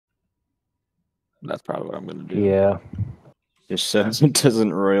That's probably what I'm gonna do. Yeah. Just so it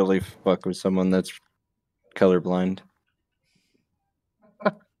doesn't royally fuck with someone that's colorblind.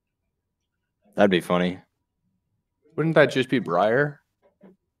 That'd be funny. Wouldn't that just be Briar?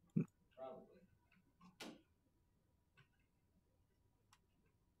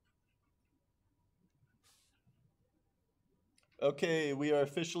 Okay, we are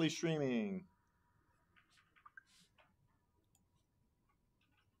officially streaming.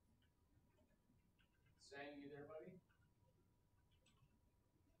 Saying you there, buddy?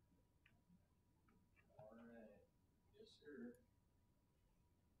 All right. Yes, sir.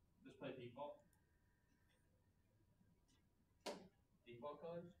 Just play default. Default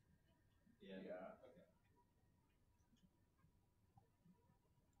colors? Yeah. Okay.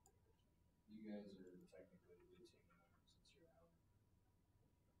 You guys are technically losing since you're out.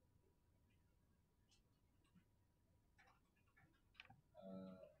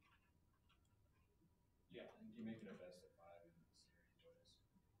 Yeah, and you make it a best of 5 in the series, boys.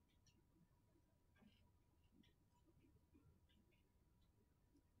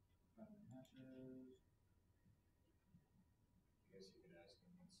 Matches. I guess you could ask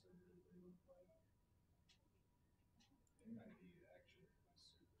them what server they would play on. They might be actually the best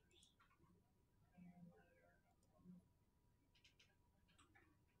servers, depending on where they are at the moment.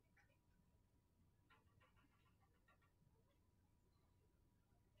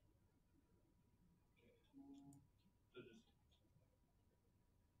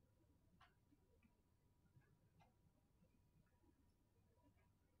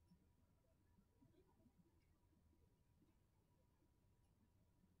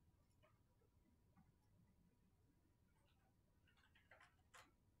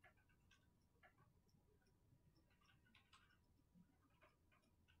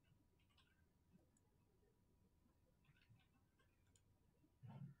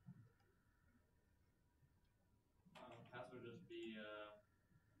 So just password just be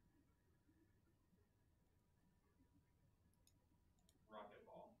rocket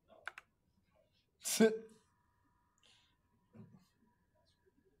ball. No.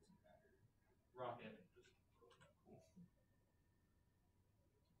 Rocket.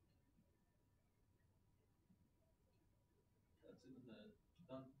 That's in the.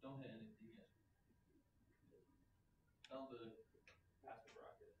 Don't hit anything yet. Tell the password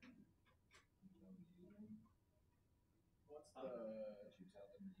rocket. What's the? Did you tell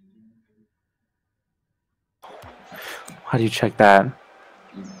them the username? How do you check that?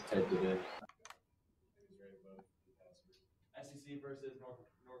 You typed it in. It was right above the password. SEC versus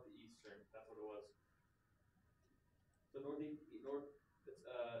Northeastern. That's what it was. So it's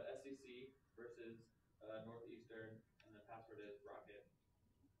SEC versus Northeastern, and the password is rocket.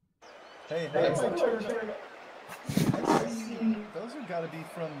 Hey, those have got to be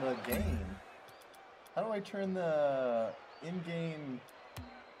from the game. How do I turn the in-game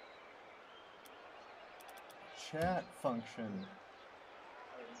chat function?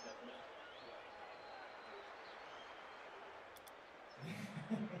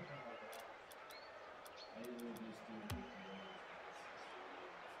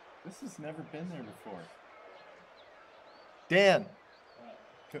 This has never been there before. Dan,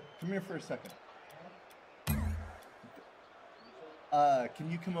 come here for a second. Can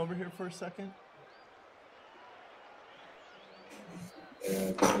you come over here for a second?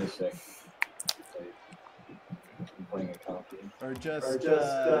 Give me a sec. I'm playing a copy. Or just, do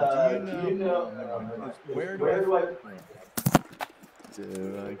you know where do I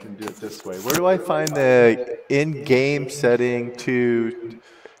can do it this way. Where do I find the in-game setting to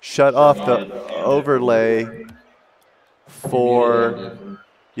shut off the overlay for...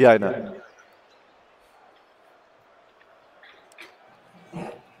 Yeah, I know.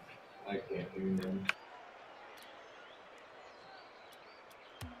 I can't hear them.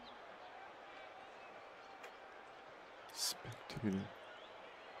 Spectator.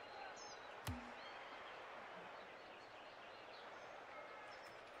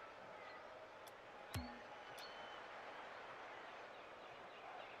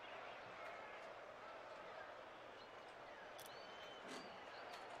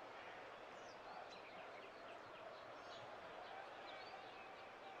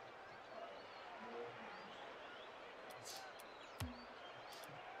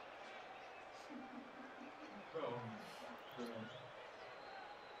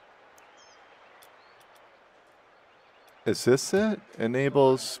 Is this it?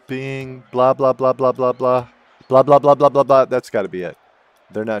 Enables being blah blah blah blah blah blah blah blah blah blah blah blah. That's got to be it.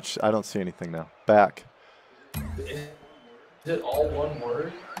 They're not. I don't see anything now. Back. Is it all one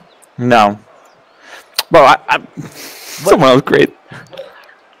word? No. Bro, someone else great.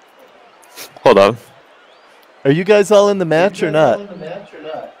 Hold up. Are you guys all in the match or not?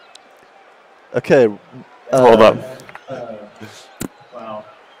 Okay. Hold up. Wow.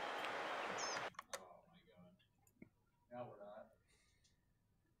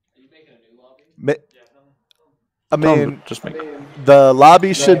 I mean, Just make. the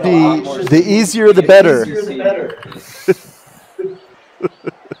lobby should be the easier the better.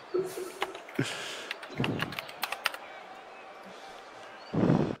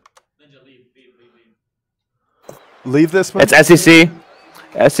 Leave this one. It's SEC.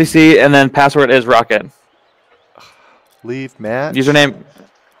 SEC, and then password is Rocket. Leave match. Username.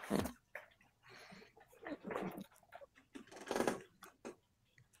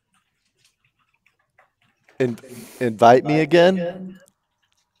 Invite me again.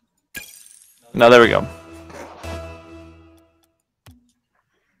 No, there we go.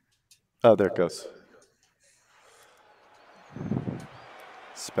 Oh, there it goes.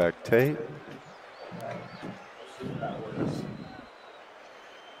 Spectate.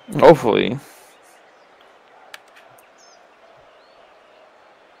 Hopefully.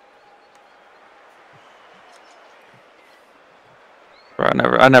 Bro,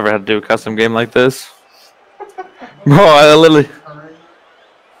 I never had to do a custom game like this. Bro, I literally.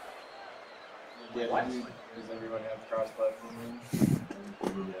 Yeah, does everyone have cross-platform?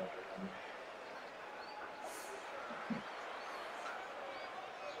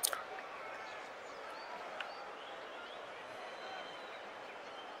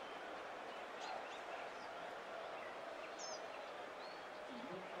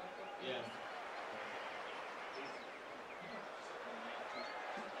 Yeah.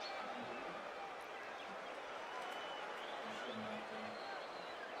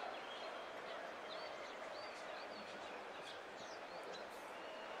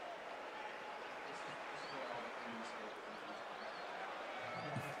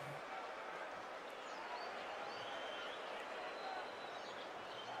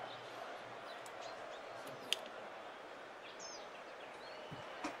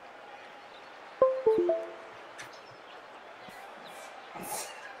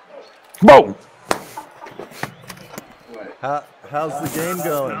 Whoa! How's the game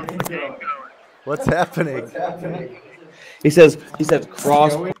going? What's happening? He says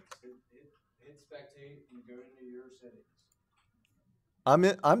cross. Hit spectate and go into your settings. I'm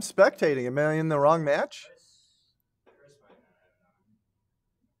spectating. Am I in the wrong match? Chris might not have it on.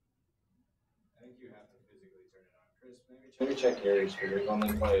 I think you have to physically turn it on. Chris, maybe check yours because there's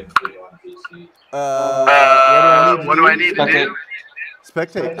only played video on PC. What do I need to do?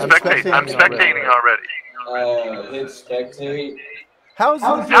 Spectate. I'm spectating already. Hit spectate. How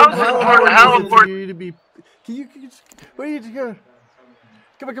important is it for you to be? Can you where are you go?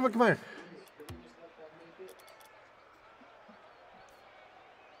 Come on.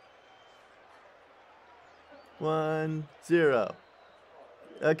 One, 0.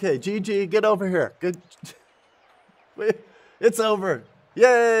 Okay, GG, get over here. Good. It's over.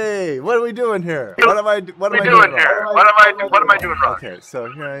 Yay! What are we doing here? What am I doing here? What am I doing wrong? Okay,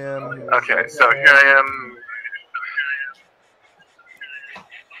 so here I am.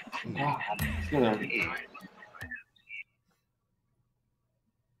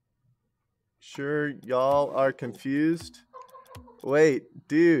 Sure, y'all are confused. Wait,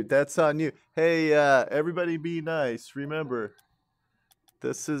 dude, that's on you. Hey, everybody be nice. Remember,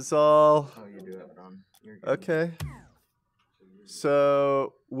 this is all... Oh, you do have it on. Okay.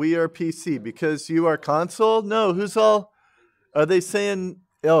 So, we are PC. Because you are console? No, who's all... Are they saying...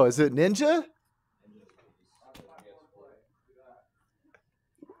 Oh, is it Ninja?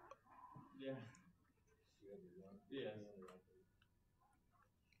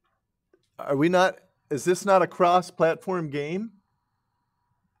 Are we not... Is this not a cross-platform game?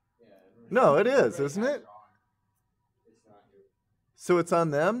 No, it is, isn't it? So it's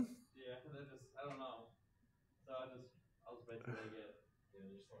on them? Yeah, I don't know. So I'll just wait till they get.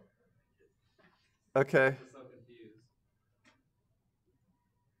 Okay. I'm so confused.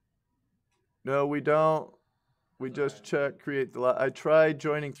 No, we don't. We just check create the. I tried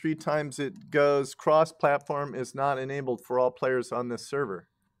joining 3 times. It goes cross-platform is not enabled for all players on this server.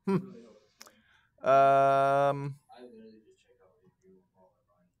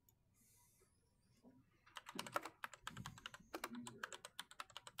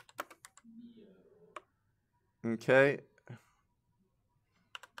 Okay.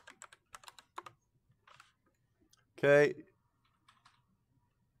 Okay.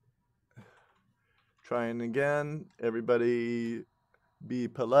 Trying again. Everybody be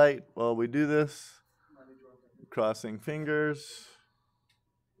polite while we do this. Crossing fingers.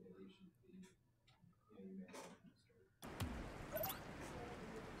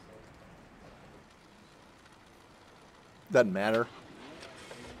 Doesn't matter.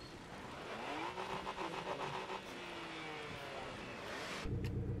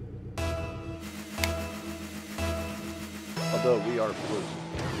 Although we are blue.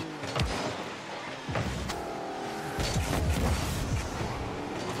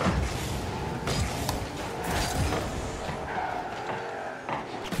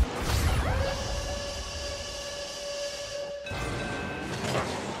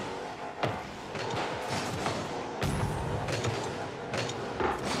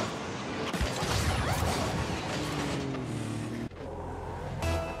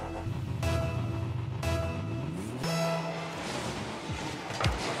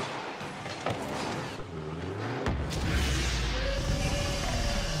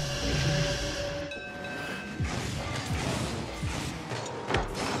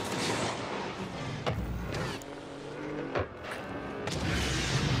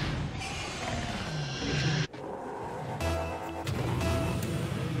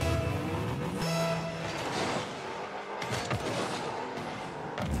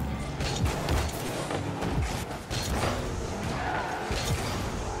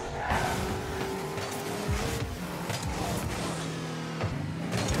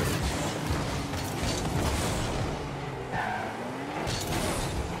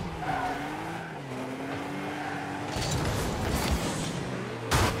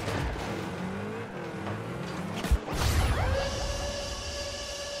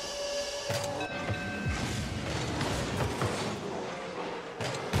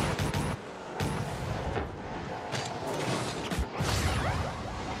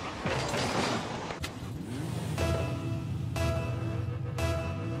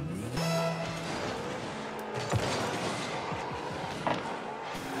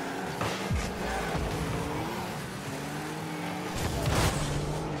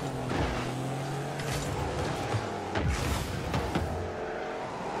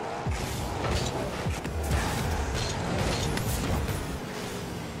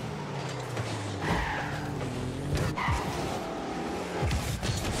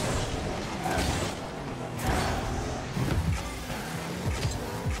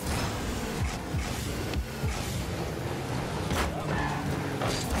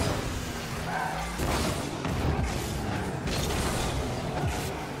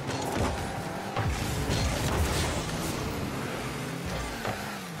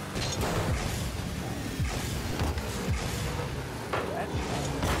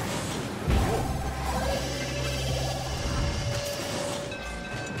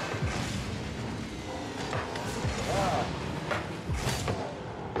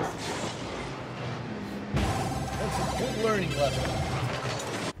 Learning lesson.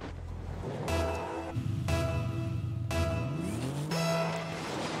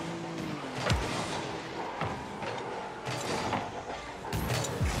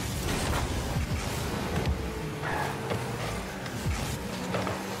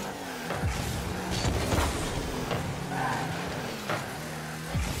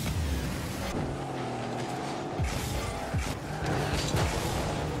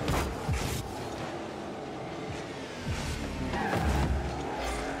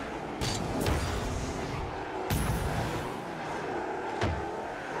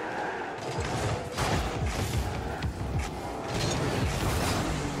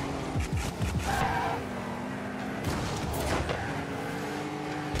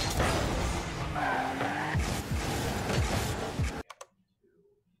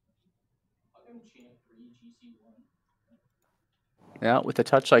 Yeah, with a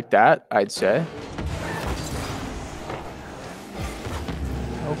touch like that, I'd say.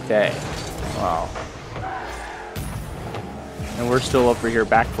 Okay. Wow. And we're still over here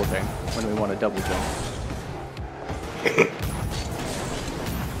backflipping when we want to double jump.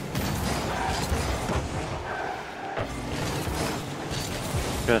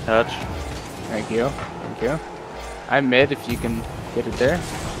 Good touch. Thank you. Thank you. I'm mid if you can get it there.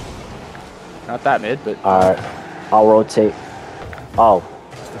 Not that mid, but... Alright. I'll rotate. Oh.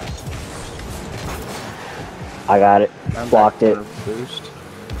 I got it. I'm Blocked it. Boost.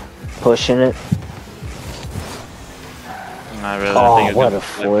 Pushing it. I really Oh, think it's what gonna a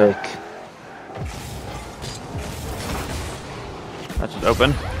flick. That's just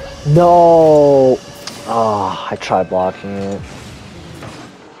open. No. Oh, I tried blocking it.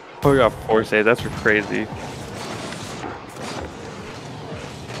 Oh, we got 4 saves. That's crazy.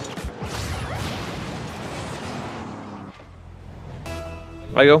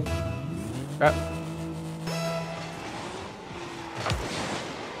 I go.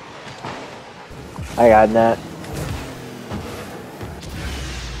 I got that.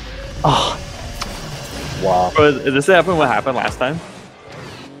 Oh. Wow. Bro, is this happening? What happened last time?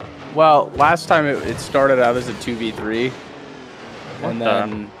 Well, last time it started out as a 2v3. What And the-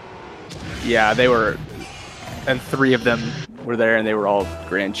 then, yeah, they were, and 3 of them were there and they were all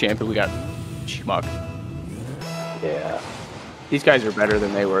grand champion. We got schmucked. Yeah. These guys are better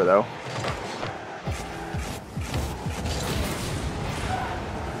than they were, though.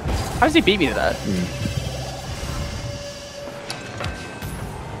 How does he beat me to that?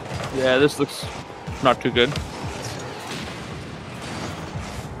 Yeah, this looks not too good.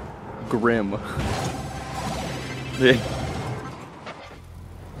 Grim. Yeah.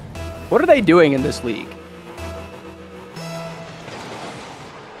 What are they doing in this league?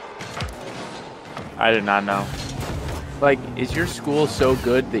 I did not know. Like, is your school so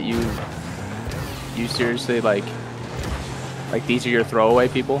good that you seriously like these are your throwaway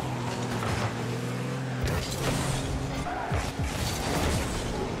people?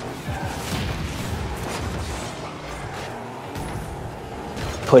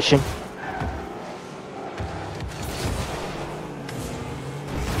 Pushing.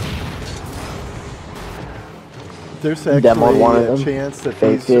 There's Demoed actually one of a them, chance that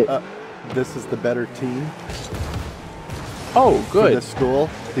faked these, it. this is the better team Oh, for good. the school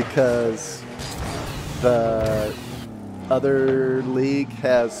because the other league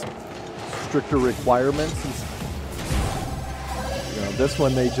has stricter requirements. You know, this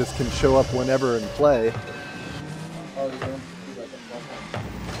one they just can show up whenever and play.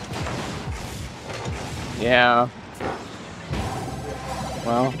 Yeah.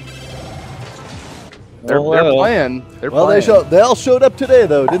 Well, they're Well. playing. They're Well, playing. they all showed up today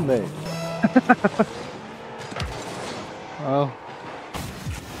though, didn't they? Well.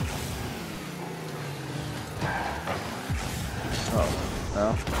 Oh,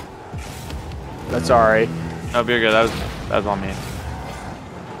 no. That's alright. No, you're good. That was on me.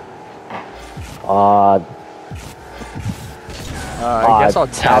 I guess I'll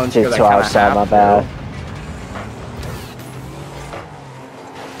challenge tapped it because I to kinda our side, have my to. bad.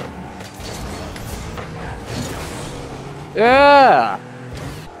 Yeah!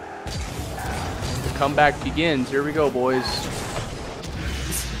 The comeback begins. Here we go, boys.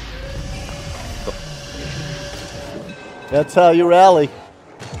 That's how you rally.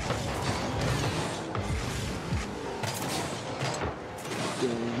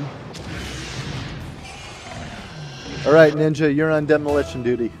 All right, Ninja, you're on demolition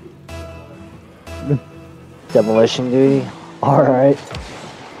duty. Demolition duty. All right.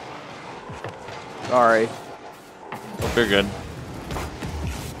 Sorry. Hope you're good.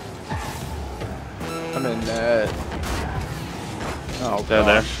 I'm in that. Oh, They're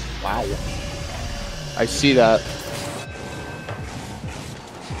there. gosh. Wow. I see that.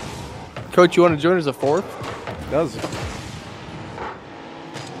 Coach, you want to join as a 4th? That's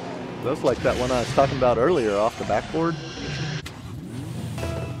like that one I was talking about earlier off the backboard.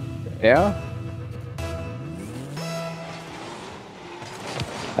 Yeah?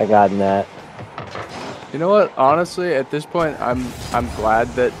 I got net. You know what? Honestly, at this point, I'm glad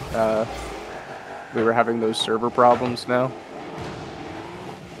that we were having those server problems now.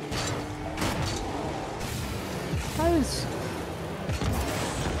 Guys.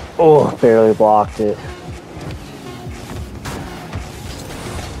 Oh, barely blocked it.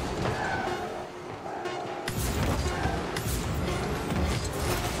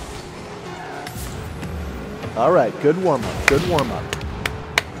 All right, good warm up. Good warm up.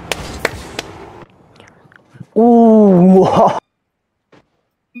 Ooh.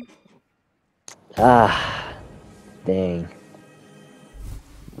 Ah. Dang.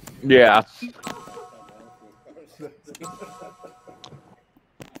 Yeah.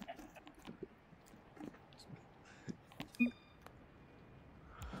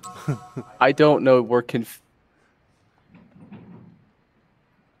 I don't know. We're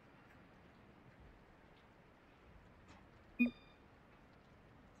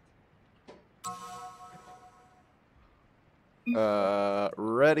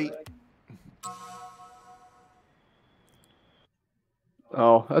Ready.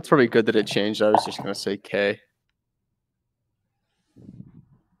 Oh, that's probably good that it changed. I was just gonna say K.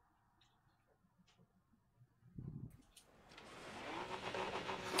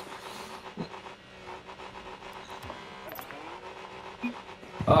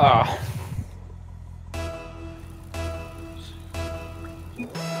 Ah.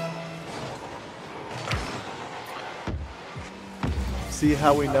 See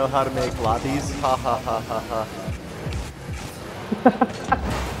how we know how to make lobbies? Ha ha ha ha ha.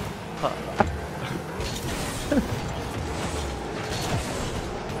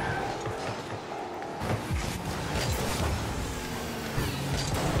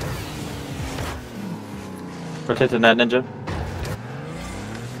 Rotate to net, Ninja.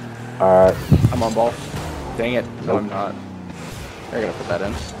 Alright. I'm on ball. Dang it. No, I'm not. I gotta put that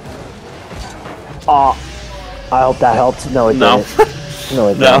in. Oh, I hope that helped. No, it No. didn't. No,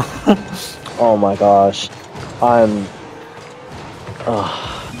 it No. didn't. Oh my gosh. I'm...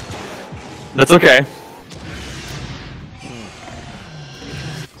 That's okay.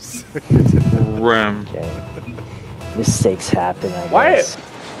 Rim. Okay. Mistakes happen, I Why? guess.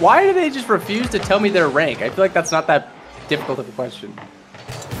 Why do they just refuse to tell me their rank? I feel like that's not that difficult of a question.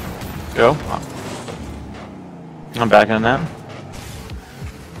 Go. I'm back in that.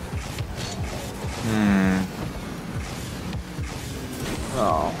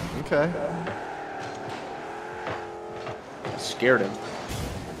 Oh, Okay. scared him.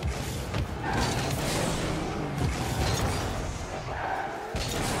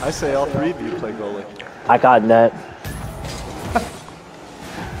 I say all three of you play goalie. I got net.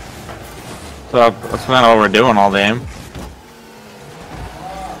 So that's not what we're doing all game.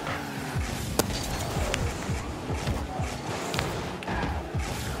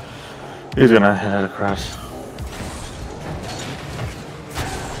 He's gonna head across.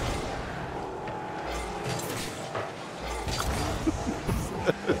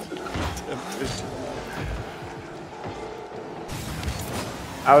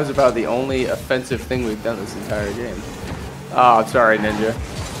 I was about the only offensive thing we've done this entire game. Oh, sorry, Ninja.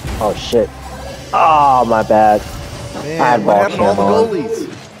 Oh shit. Oh, my bad. Man, what ball happened to all the cam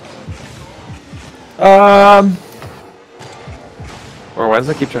on. goalies? Or why does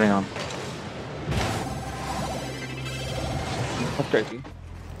it keep turning on? That's crazy.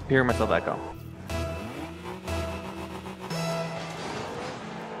 Hear myself echo.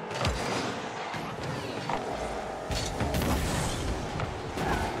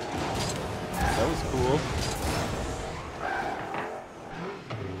 That was cool.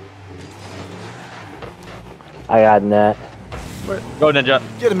 I got net. Go, Ninja.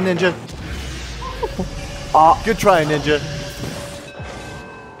 Get him, Ninja. Oh, Good try, Ninja.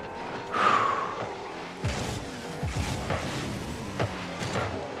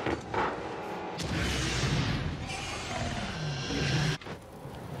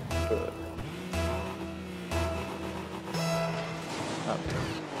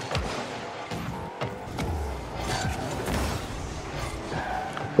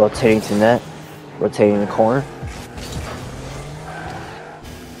 rotating to net. Rotating the corner.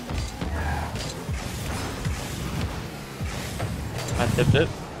 I tipped it,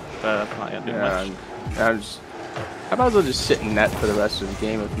 but that's not gonna do much. I'm just. I might as well just sit in net for the rest of the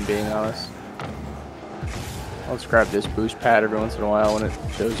game, if I'm being honest. I'll just grab this boost pad every once in a while when it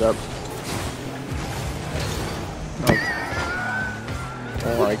shows up.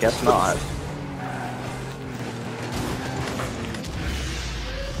 Oh. Or I guess not.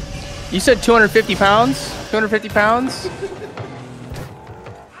 You said 250 pounds? 250 pounds?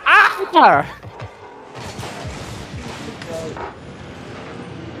 Ah!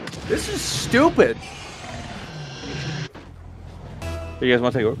 This is stupid. You guys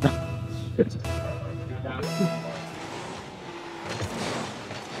want to take over?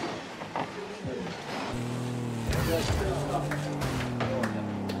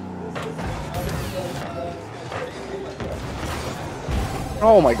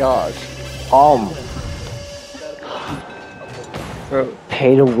 Oh my gosh. Bro,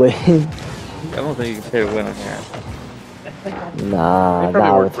 Pay to win. I don't think you can pay to win in here. Nah, They probably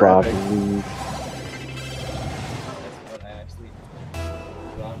not work with for Rocket Epic. League. That's what I actually.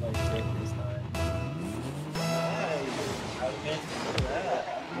 So I'm like sick this time.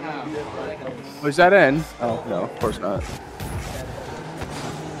 Was that in? Oh, no, of course not.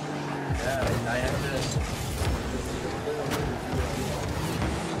 I have to.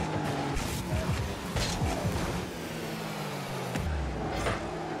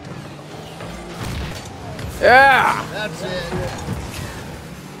 Yeah! That's it.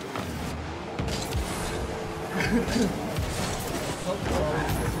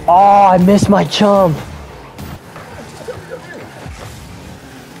 Oh, I missed my jump.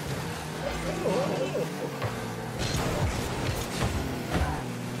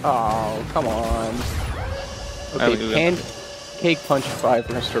 Oh, come on. I Okay, think Cake Punch 5,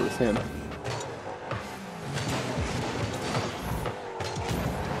 we're gonna start with him.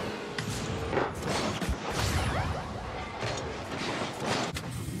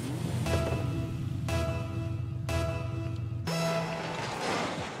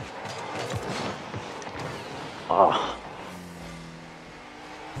 Oh.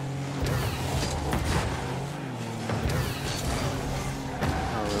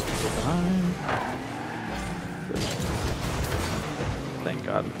 Thank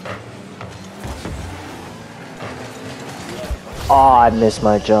God. Oh, I missed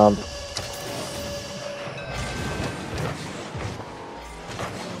my jump.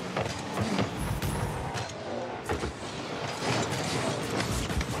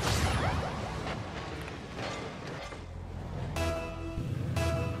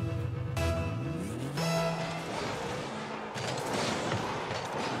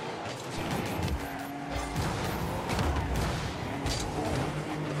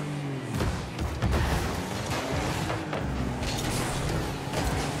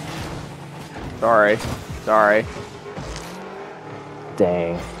 Sorry. Sorry.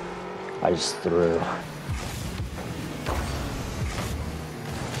 Dang. I just threw.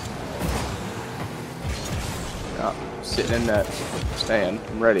 Yeah, sitting in that stand.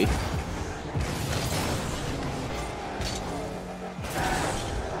 I'm ready.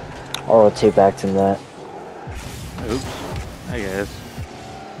 I'll rotate back to net. Oops. I guess.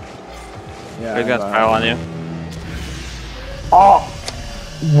 Yeah. He's got spiral on you. Oh!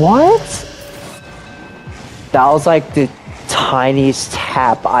 What? That was like the tiniest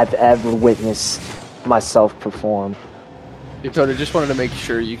tap I've ever witnessed myself perform. Dakota, just wanted to make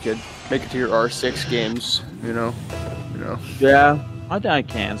sure you could make it to your R6 games, you know? Yeah. I think I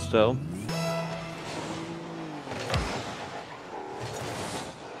can still.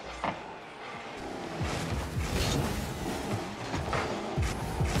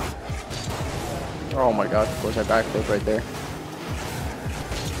 Oh my gosh, of course I backflip right there.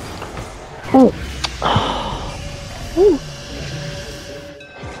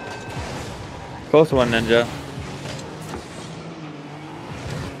 Close one, Ninja.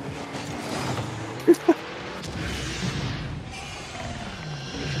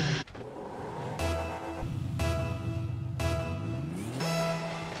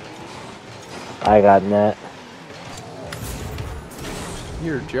 I got net.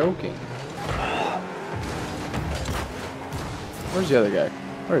 You're joking. Where's the other guy?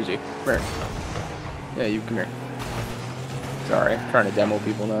 Where is he? Where? Yeah, you come here. Sorry, I'm trying to demo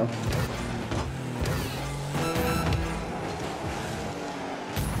people now.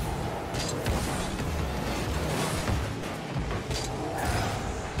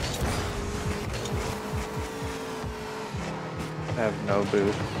 I have no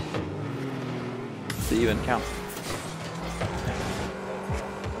boost to even count.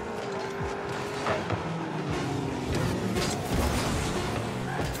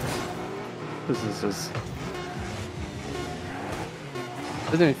 This is just...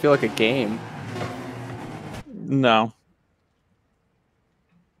 Doesn't even feel like a game. No.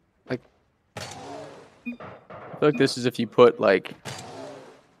 I feel like this is if you put like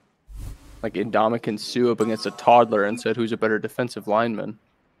Indomitian Sue up against a toddler and said who's a better defensive lineman.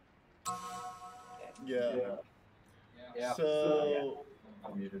 Yeah. So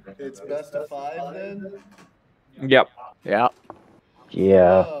it's best of 5 then? Yep. Yeah.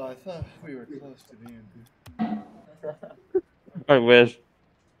 Yeah. Oh, I thought we were close to being. I wish.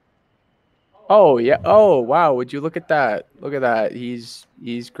 Oh yeah. Oh wow. Would you look at that? Look at that. He's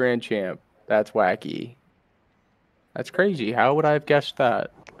grand champ. That's wacky. That's crazy. How would I have guessed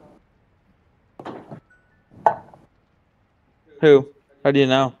that? Who? How do you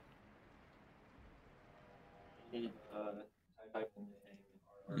know?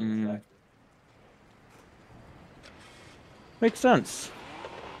 Makes sense.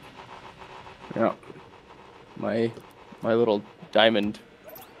 Yeah. My little diamond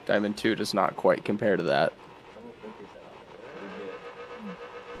 2 does not quite compare to that.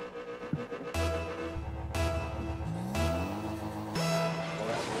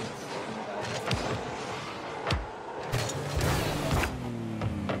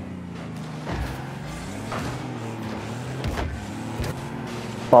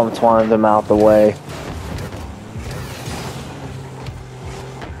 Bumped one of them out the way.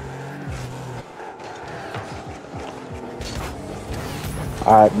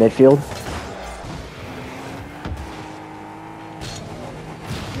 Alright, midfield.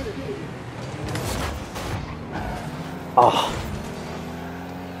 Oh.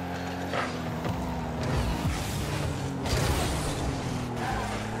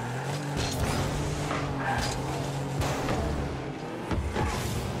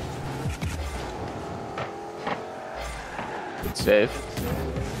 Good save.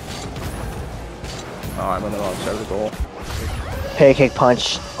 Oh, I'm on the wrong side of the goal. Pancake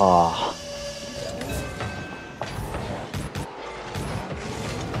punch. Oh.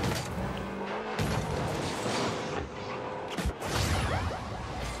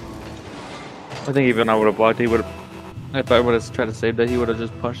 I think even I would have blocked. He would have. If I would have tried to save that, he would have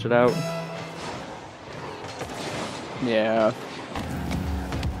just punched it out. Yeah.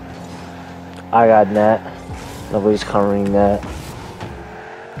 I got net. Nobody's covering that.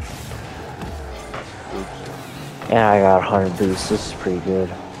 And I got 100 boosts. This is pretty good.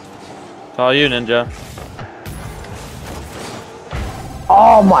 It's all you, Ninja.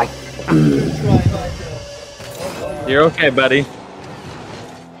 Oh my! You're okay, buddy.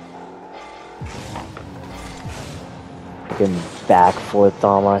 Fucking back foot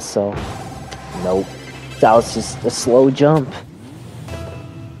on myself. Nope. That was just a slow jump.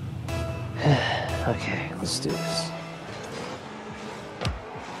 Okay, let's do this.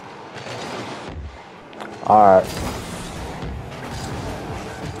 Alright.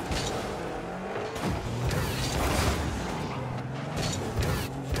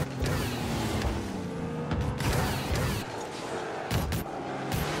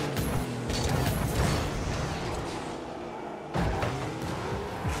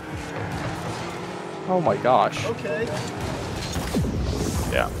 Oh my gosh. Okay.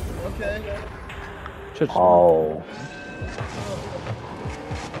 Yeah. Okay. Just Oh.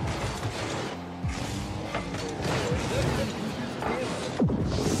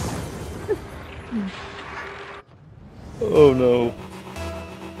 Oh no.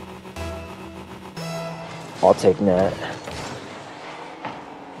 I'll take net.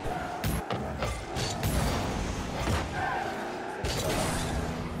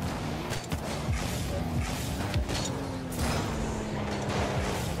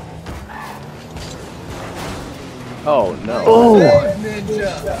 Oh no. Oh!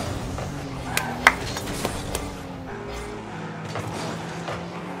 Ninja.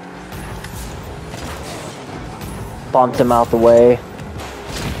 Bumped him out the way.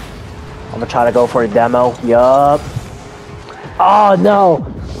 I'm gonna try to go for a demo. Yup. Oh no!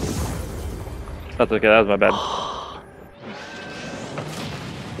 That's okay, that was my bad.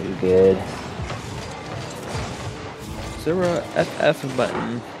 You good? Is there a FF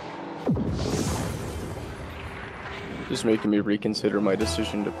button? Just making me reconsider my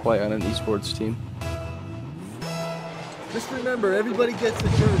decision to play on an esports team. Just remember, everybody gets a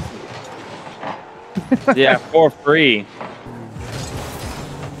jersey. Yeah, for free.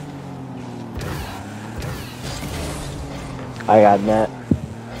 I got net.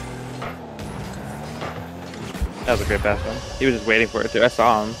 That was a great pass one. He was just waiting for it too. I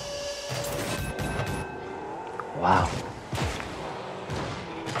saw him. Wow.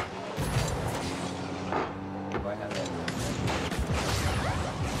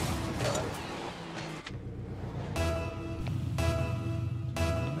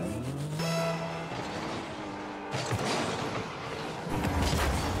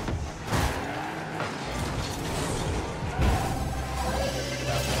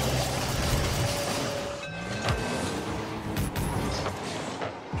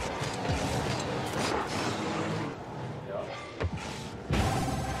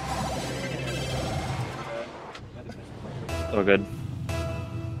 So good.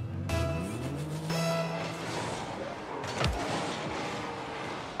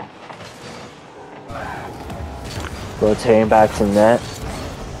 Rotating back to net.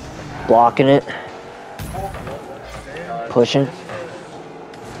 Blocking it. Pushing.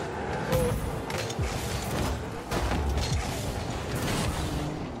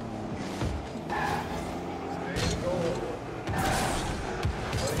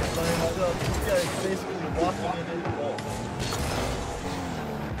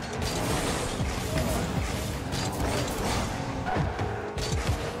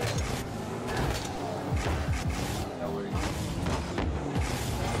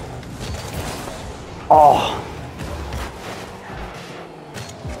 Oh.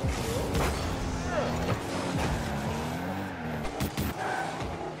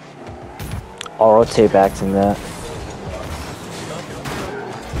 I'll rotate back to net.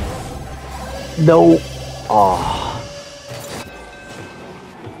 No. Oh.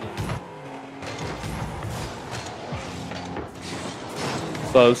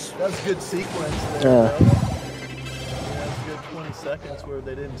 Close. That's a good sequence there. Yeah. Though. Yeah, that's a good 20 seconds where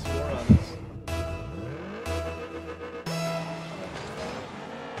they didn't score on us.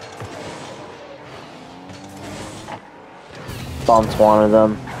 Bumped one of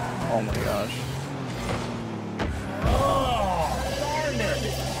them. Oh my gosh.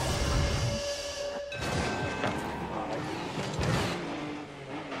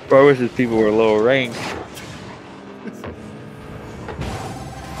 Bro, I wish these people were lower ranked.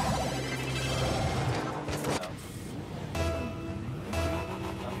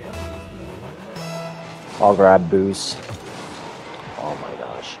 I'll grab boost. Oh my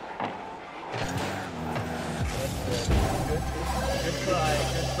gosh. Good try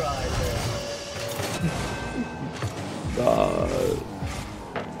there.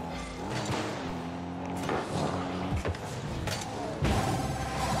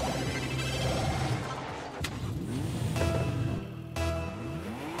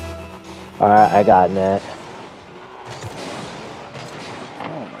 Alright, I got net.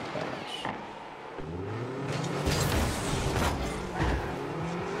 Oh my gosh.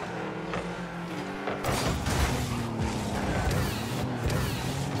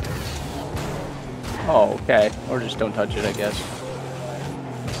 Oh, okay. Or just don't touch it, I guess.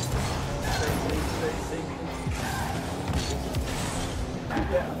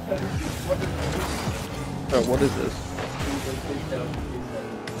 Oh, what is this?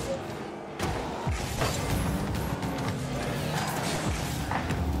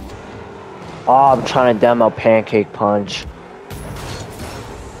 Oh, I'm trying to demo pancake punch.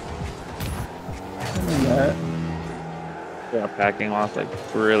 Yeah, packing lost like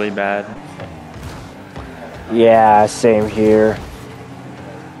really bad. Yeah, same here.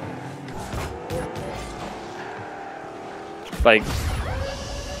 Like,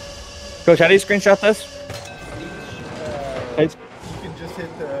 Coach, how do you screenshot this? You can just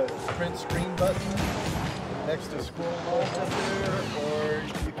hit the print screen button next to scroll alt up there, or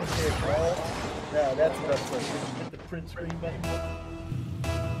you can hit alt. Yeah, that's the best way. You can hit the print screen button,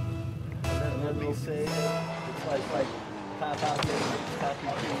 and then it'll say it's like pop out there, copy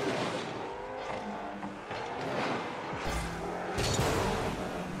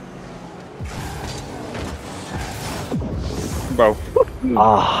to. Bro.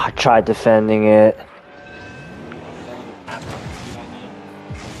 Ah, I tried defending it.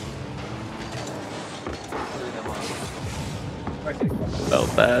 Felt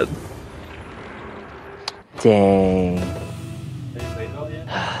that. Dang.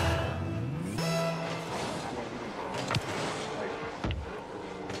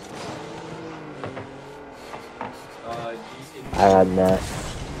 I got net.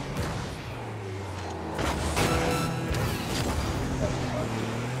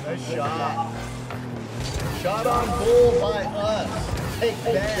 Nice shot. Shot on goal by us. Take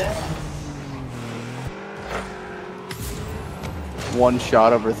that. One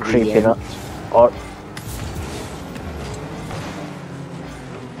shot over 3 Creeping games. up. Oh.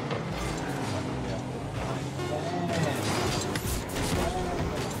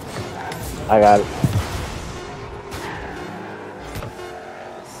 I got it.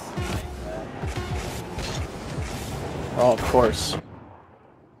 Oh, of course.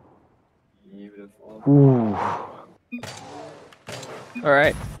 Ooh. All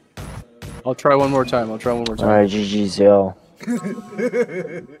right. I'll try one more time. Alright, GG's, yo.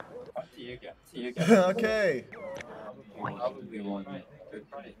 Okay. Probably one. At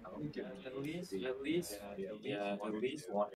least one.